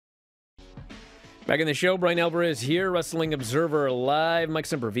Back in the show, Brian Alvarez here, Wrestling Observer Live. Mike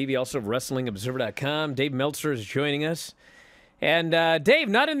Sempervive, also of WrestlingObserver.com. Dave Meltzer is joining us. And Dave,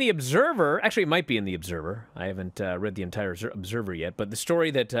 not in the Observer. Actually, it might be in the Observer. I haven't read the entire Observer yet. But the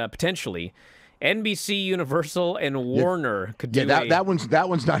story that potentially NBC, Universal, and Warner could do that one's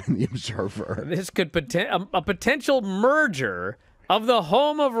not in the Observer. This could a potential merger of the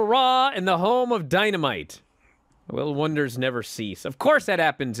home of Raw and the home of Dynamite. Well, wonders never cease. Of course that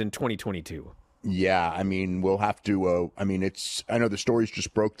happens in 2022. Yeah, I mean, we'll have to, I know the stories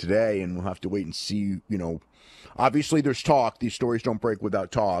just broke today, and we'll have to wait and see, obviously there's talk. These stories don't break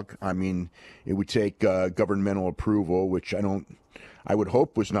without talk. I mean, it would take governmental approval, which I would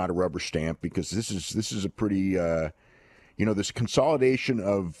hope was not a rubber stamp, because this is a pretty, this consolidation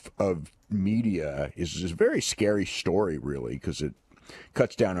of media is a very scary story, really, because it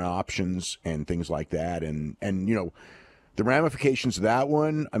cuts down on options and things like that, and the ramifications of that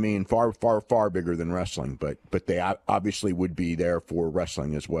one, I mean, far, far, far bigger than wrestling, but they obviously would be there for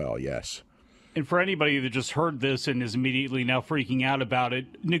wrestling as well, yes. And for anybody that just heard this and is immediately now freaking out about it,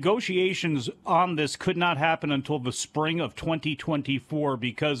 negotiations on this could not happen until the spring of 2024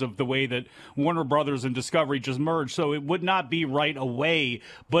 because of the way that Warner Brothers and Discovery just merged. So it would not be right away,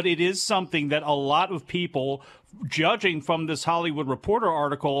 but it is something that a lot of people, judging from this Hollywood Reporter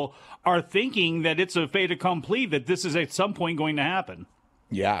article, are thinking that it's a fait accompli, that this is at some point going to happen.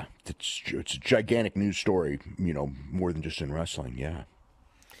 Yeah, it's a gigantic news story, more than just in wrestling, yeah.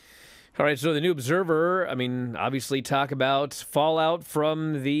 All right, so the New Observer, obviously talk about fallout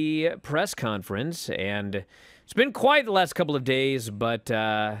from the press conference, and it's been quiet the last couple of days, but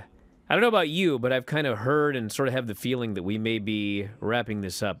I don't know about you, but I've kind of heard and sort of have the feeling that we may be wrapping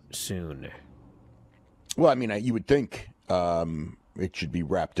this up soon. Well, you would think it should be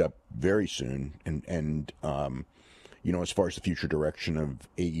wrapped up very soon, and as far as the future direction of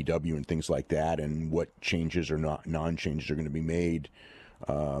AEW and things like that, and what changes or non-changes are going to be made,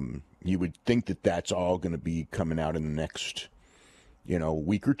 you would think that that's all going to be coming out in the next,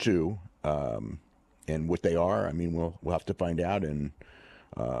 week or two, and what they are. We'll have to find out, and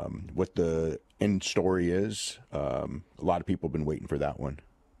what the end story is. A lot of people have been waiting for that one.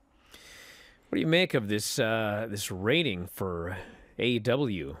 What do you make of this this rating for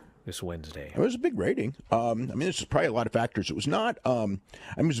AEW this Wednesday? It was a big rating. This is probably a lot of factors. It was not. It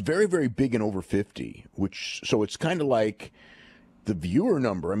was very, very big in over 50, so it's kind of like the viewer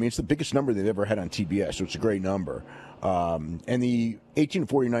number. It's the biggest number they've ever had on TBS, so it's a great number. And the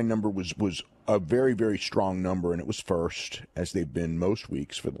 1849 number was a very, very strong number, and it was first, as they've been most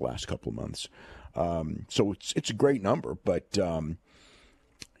weeks for the last couple of months. So it's a great number, but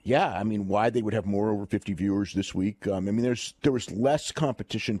why they would have more over 50 viewers this week? There was less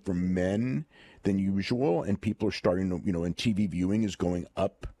competition for men than usual, and people are starting to, and TV viewing is going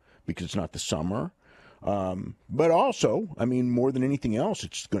up because it's not the summer. But also, more than anything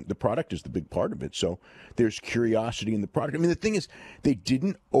else, the product is the big part of it. So there's curiosity in the product. The thing is, they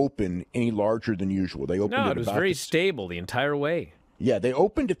didn't open any larger than usual. They opened it was very stable the entire way. Yeah, they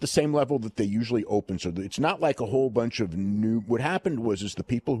opened at the same level that they usually open. So it's not like a whole bunch of new. What happened was the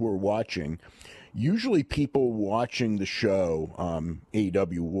people who are watching, usually people watching the show,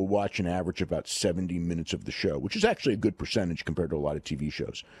 AEW, will watch an average of about 70 minutes of the show, which is actually a good percentage compared to a lot of TV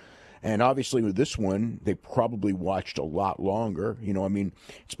shows. And obviously with this one, they probably watched a lot longer.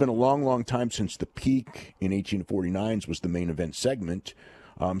 It's been a long, long time since the peak in 1849s was the main event segment.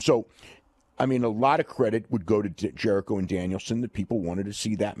 A lot of credit would go to Jericho and Danielson, that people wanted to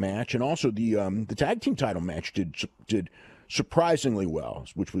see that match. And also the tag team title match did surprisingly well,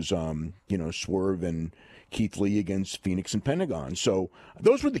 which was, Swerve and Keith Lee against Phoenix and Pentagon. So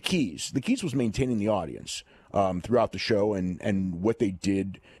those were the keys. The keys was maintaining the audience throughout the show and what they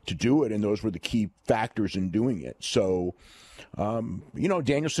did to do it, and those were the key factors in doing it. So,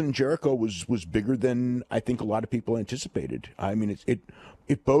 Danielson and Jericho was bigger than I think a lot of people anticipated.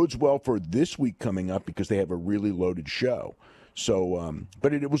 It bodes well for this week coming up because they have a really loaded show. So,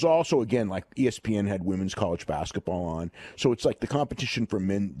 but it was also, again, like ESPN had women's college basketball on. So it's like the competition for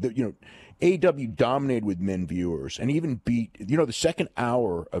men, AEW dominated with men viewers and even beat, the second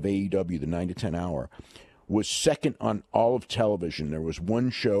hour of AEW, the 9 to 10 hour, was second on all of television. There was one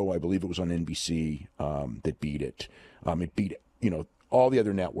show, I believe it was on NBC, that beat it. It beat, all the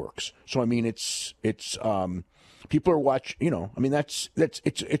other networks. So, it's people are watching,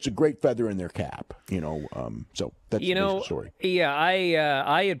 it's a great feather in their cap, so that's the story. Yeah,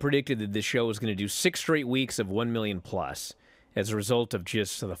 I had predicted that this show was going to do 6 straight weeks of 1 million plus as a result of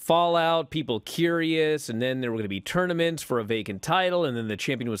just the fallout, people curious, and then there were going to be tournaments for a vacant title, and then the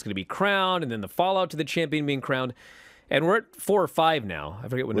champion was going to be crowned, and then the fallout to the champion being crowned. And we're at 4 or 5 now. I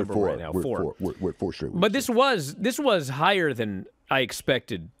forget what number we're at now. Four. We're at 4 straight weeks. But this was higher than I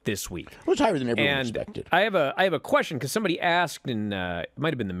expected this week. It was higher than everyone and expected. I have a question because somebody asked, and it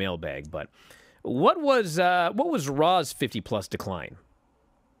might have been the mailbag, but what was Raw's 50+ decline?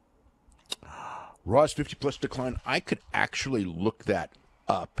 Raw's 50+ decline. I could actually look that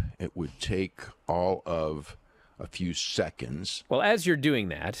up. It would take all of a few seconds. Well, as you're doing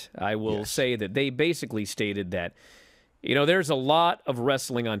that, I will say that they basically stated that, there's a lot of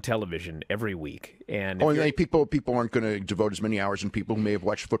wrestling on television every week, and people aren't going to devote as many hours, and people who may have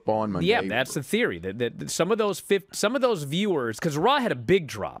watched football on Monday. Yeah, that's the theory that some of those viewers, because Raw had a big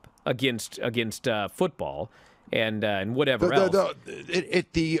drop against football and whatever else.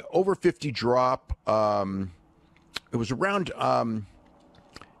 The over 50 drop. It was around. I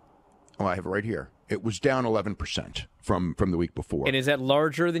have it right here. It was down 11% from the week before. And is that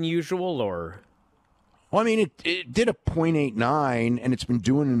larger than usual, or? Well, I mean, it did a 0.89, and it's been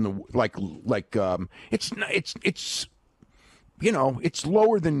doing in the it's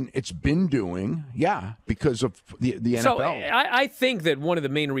lower than it's been doing. Yeah, because of the NFL. So I think that one of the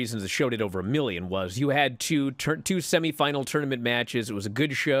main reasons the show did over 1 million was you had two semifinal tournament matches. It was a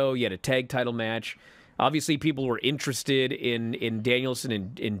good show. You had a tag title match. Obviously, people were interested in Danielson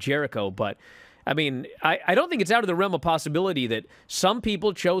and in Jericho, but. I mean, I don't think it's out of the realm of possibility that some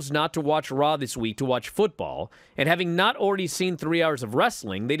people chose not to watch Raw this week to watch football, and having not already seen 3 hours of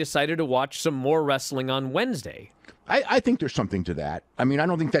wrestling, they decided to watch some more wrestling on Wednesday. I think there's something to that. I mean, I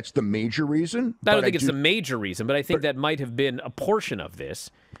don't think that's the major reason. I don't think it's the major reason, but I think that might have been a portion of this,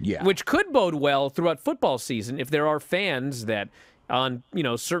 which could bode well throughout football season if there are fans that on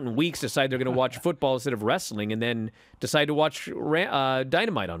certain weeks decide they're going to watch football instead of wrestling, and then decide to watch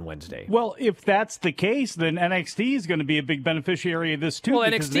Dynamite on Wednesday. Well, if that's the case, then NXT is going to be a big beneficiary of this too. Well,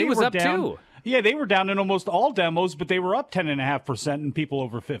 NXT was up too. Yeah, they were down in almost all demos, but they were up 10.5% in people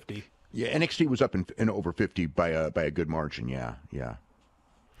over 50. Yeah, NXT was up in over 50 by a good margin. Yeah.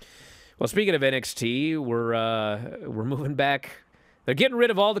 Well, speaking of NXT, we're moving back. They're getting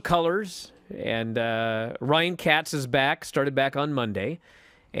rid of all the colors. And Ryan Katz is back, started back on Monday,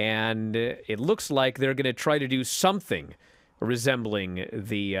 and it looks like they're going to try to do something resembling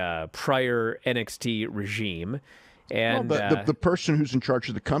the prior NXT regime. And the person who's in charge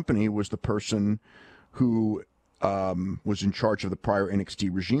of the company was the person who was in charge of the prior NXT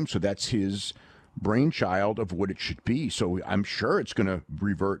regime, so that's his brainchild of what it should be. So I'm sure it's going to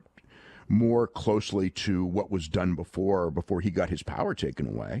revert more closely to what was done before he got his power taken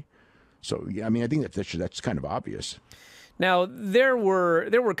away. So, yeah, I mean, I think that's kind of obvious. Now, there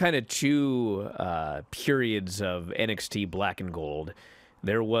were kind of two periods of NXT Black and Gold.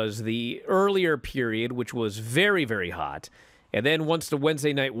 There was the earlier period, which was very, very hot. And then once the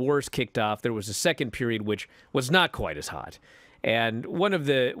Wednesday Night Wars kicked off, there was a second period, which was not quite as hot. And one of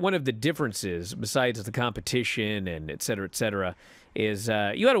the differences, besides the competition and et cetera, is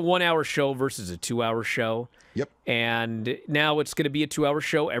you had a 1-hour show versus a 2-hour show. Yep. And now it's going to be a 2-hour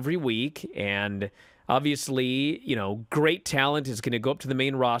show every week. And obviously, great talent is going to go up to the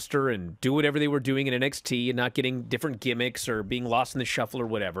main roster and do whatever they were doing in NXT and not getting different gimmicks or being lost in the shuffle or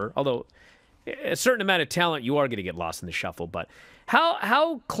whatever. Although a certain amount of talent, you are going to get lost in the shuffle. But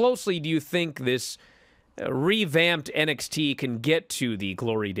how closely do you think this revamped NXT can get to the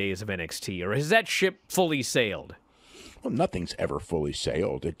glory days of NXT? Or has that ship fully sailed? Well, nothing's ever fully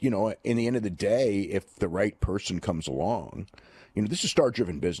sailed. In the end of the day, if the right person comes along, this is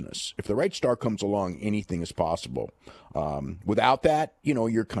star-driven business. If the right star comes along, anything is possible. Without that, you'll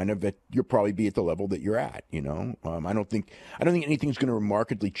probably be at the level that you're at. I don't think anything's going to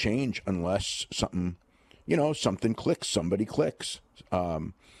remarkably change unless something clicks. Somebody clicks.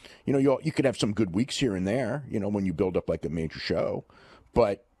 You could have some good weeks here and there. When you build up like a major show,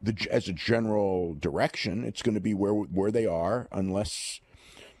 but as a general direction, it's going to be where they are unless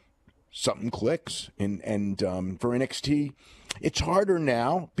something clicks. And for NXT, it's harder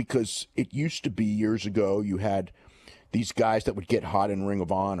now because it used to be years ago you had these guys that would get hot in Ring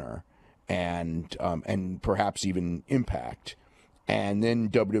of Honor and perhaps even Impact. And then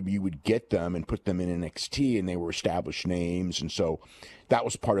WWE would get them and put them in NXT, and they were established names. And so that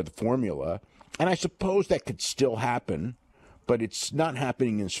was part of the formula. And I suppose that could still happen, but it's not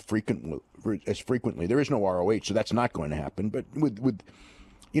happening as frequently. There is no ROH, so that's not going to happen. But with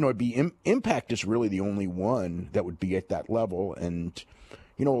it'd be Impact is really the only one that would be at that level. And,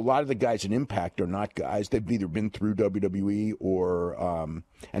 a lot of the guys in Impact are not guys. They've either been through WWE or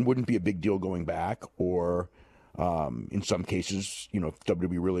and wouldn't be a big deal going back, or in some cases, if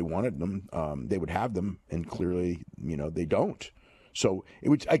WWE really wanted them, they would have them. And clearly, they don't. So it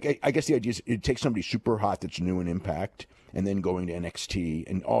would. I guess the idea is it takes somebody super hot that's new in Impact, and then going to NXT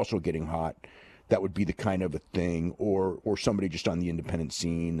and also getting hot. That would be the kind of a thing, or somebody just on the independent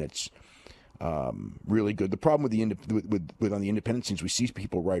scene that's really good. The problem with with on the independent scenes, we see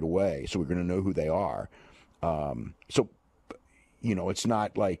people right away, so we're going to know who they are. So, it's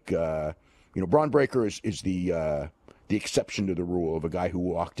not like Braun Breaker is the exception to the rule of a guy who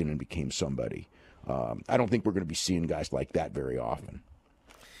walked in and became somebody. I don't think we're going to be seeing guys like that very often.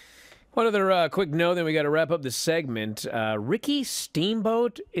 One other quick note, then we got to wrap up this segment. Ricky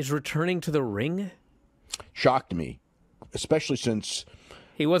Steamboat is returning to the ring. Shocked me, especially since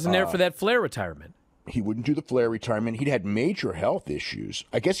he wasn't there for that Flair retirement. He wouldn't do the Flair retirement. He'd had major health issues.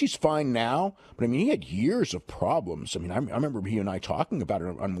 I guess he's fine now, but I mean, he had years of problems. I mean, I remember he and I talking about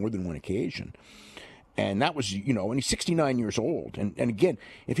it on more than one occasion. And that was, and he's 69 years old. And again,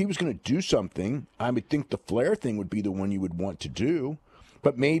 if he was going to do something, I would think the Flair thing would be the one you would want to do.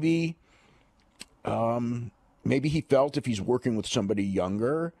 But maybe he felt if he's working with somebody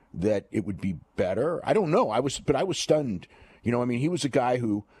younger that it would be better. I don't know. I was stunned. He was a guy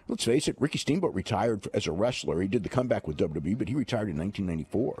who, let's face it, Ricky Steamboat retired as a wrestler. He did the comeback with WWE, but he retired in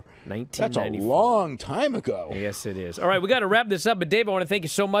 1994. That's a long time ago. Yes, it is. All right, we got to wrap this up. But, Dave, I want to thank you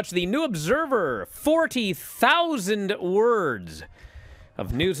so much. The New Observer, 40,000 words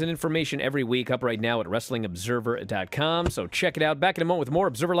of news and information every week, up right now at WrestlingObserver.com. So check it out. Back in a moment with more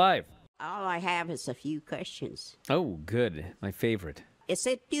Observer Live. All I have is a few questions. Oh, good. My favorite. Is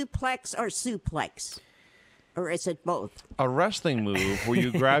it duplex or suplex? Or is it both? A wrestling move where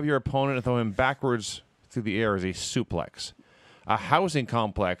you grab your opponent and throw him backwards through the air is a suplex. A housing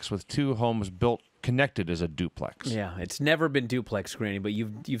complex with two homes built connected is a duplex. Yeah, it's never been duplex, Granny, but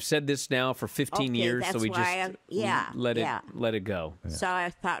you've said this now for 15 years, so we just let it go. Yeah. So I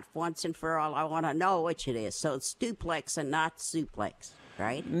thought once and for all, I want to know which it is. So it's duplex and not suplex,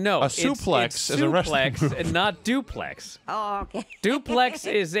 right? No, a suplex is a wrestling move. And not duplex. Oh, okay. Duplex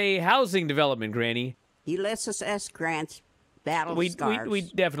is a housing development, Granny. Ulysses S. Grant's Battle Scars. We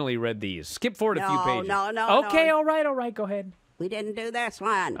definitely read these. Skip forward a few pages. No. Okay, all right, go ahead. We didn't do this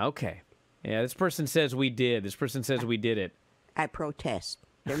one. Okay. Yeah, this person says we did. This person says we did it. I protest.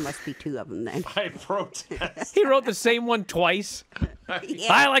 There must be two of them then. I protest. He wrote the same one twice.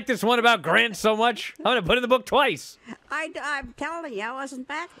 Yeah. I like this one about Grant so much. I'm going to put it in the book twice. I'm telling you, I wasn't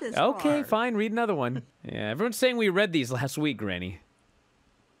back this Okay, far. fine. Read another one. Yeah, everyone's saying we read these last week, Granny.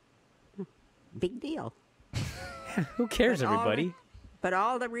 Big deal. Who cares, everybody? But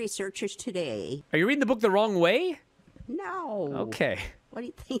all the researchers today... Are you reading the book the wrong way? No. Okay. What do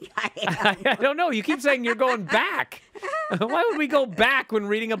you think I am? I don't know. You keep saying you're going back. Why would we go back when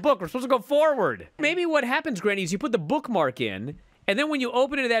reading a book? We're supposed to go forward. Maybe what happens, Granny, is you put the bookmark in, and then when you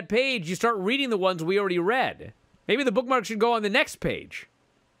open it to that page, you start reading the ones we already read. Maybe the bookmark should go on the next page.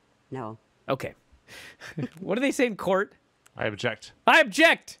 No. Okay. What do they say in court? I object. I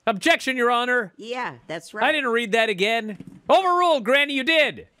object. Objection, Your Honor. Yeah, that's right. I didn't read that again. Overruled, Granny, you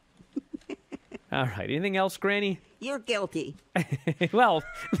did. All right. Anything else, Granny? You're guilty. Well.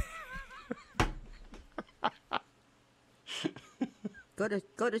 Go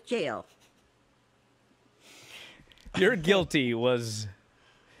to jail. You're guilty was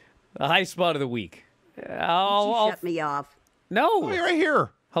the high spot of the week. Shut me off. No. Oh, you're right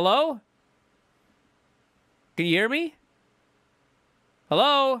here. Hello? Can you hear me?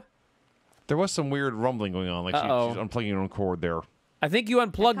 Hello? There was some weird rumbling going on, like she's unplugging her own cord there. I think you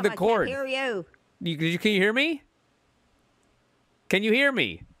unplugged the cord. I can't hear you. Can you hear me? Can you hear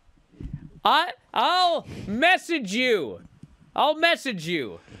me? I'll message you. I'll message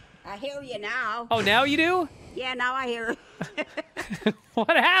you. I hear you now. Oh, now you do? Yeah, now I hear.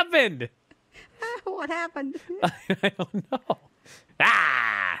 What happened? What happened? I don't know.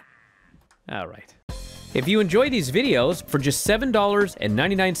 All right. If you enjoy these videos, for just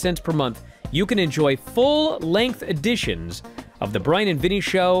 $7.99 per month, you can enjoy full-length editions of The Bryan and Vinny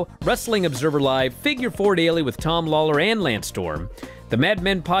Show, Wrestling Observer Live, Figure 4 Daily with Tom Lawler and Lance Storm, the Mad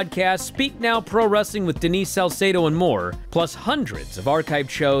Men Podcast, Speak Now Pro Wrestling with Denise Salcedo, and more, plus hundreds of archived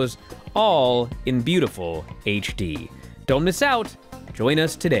shows, all in beautiful HD. Don't miss out. Join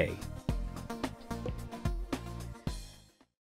us today.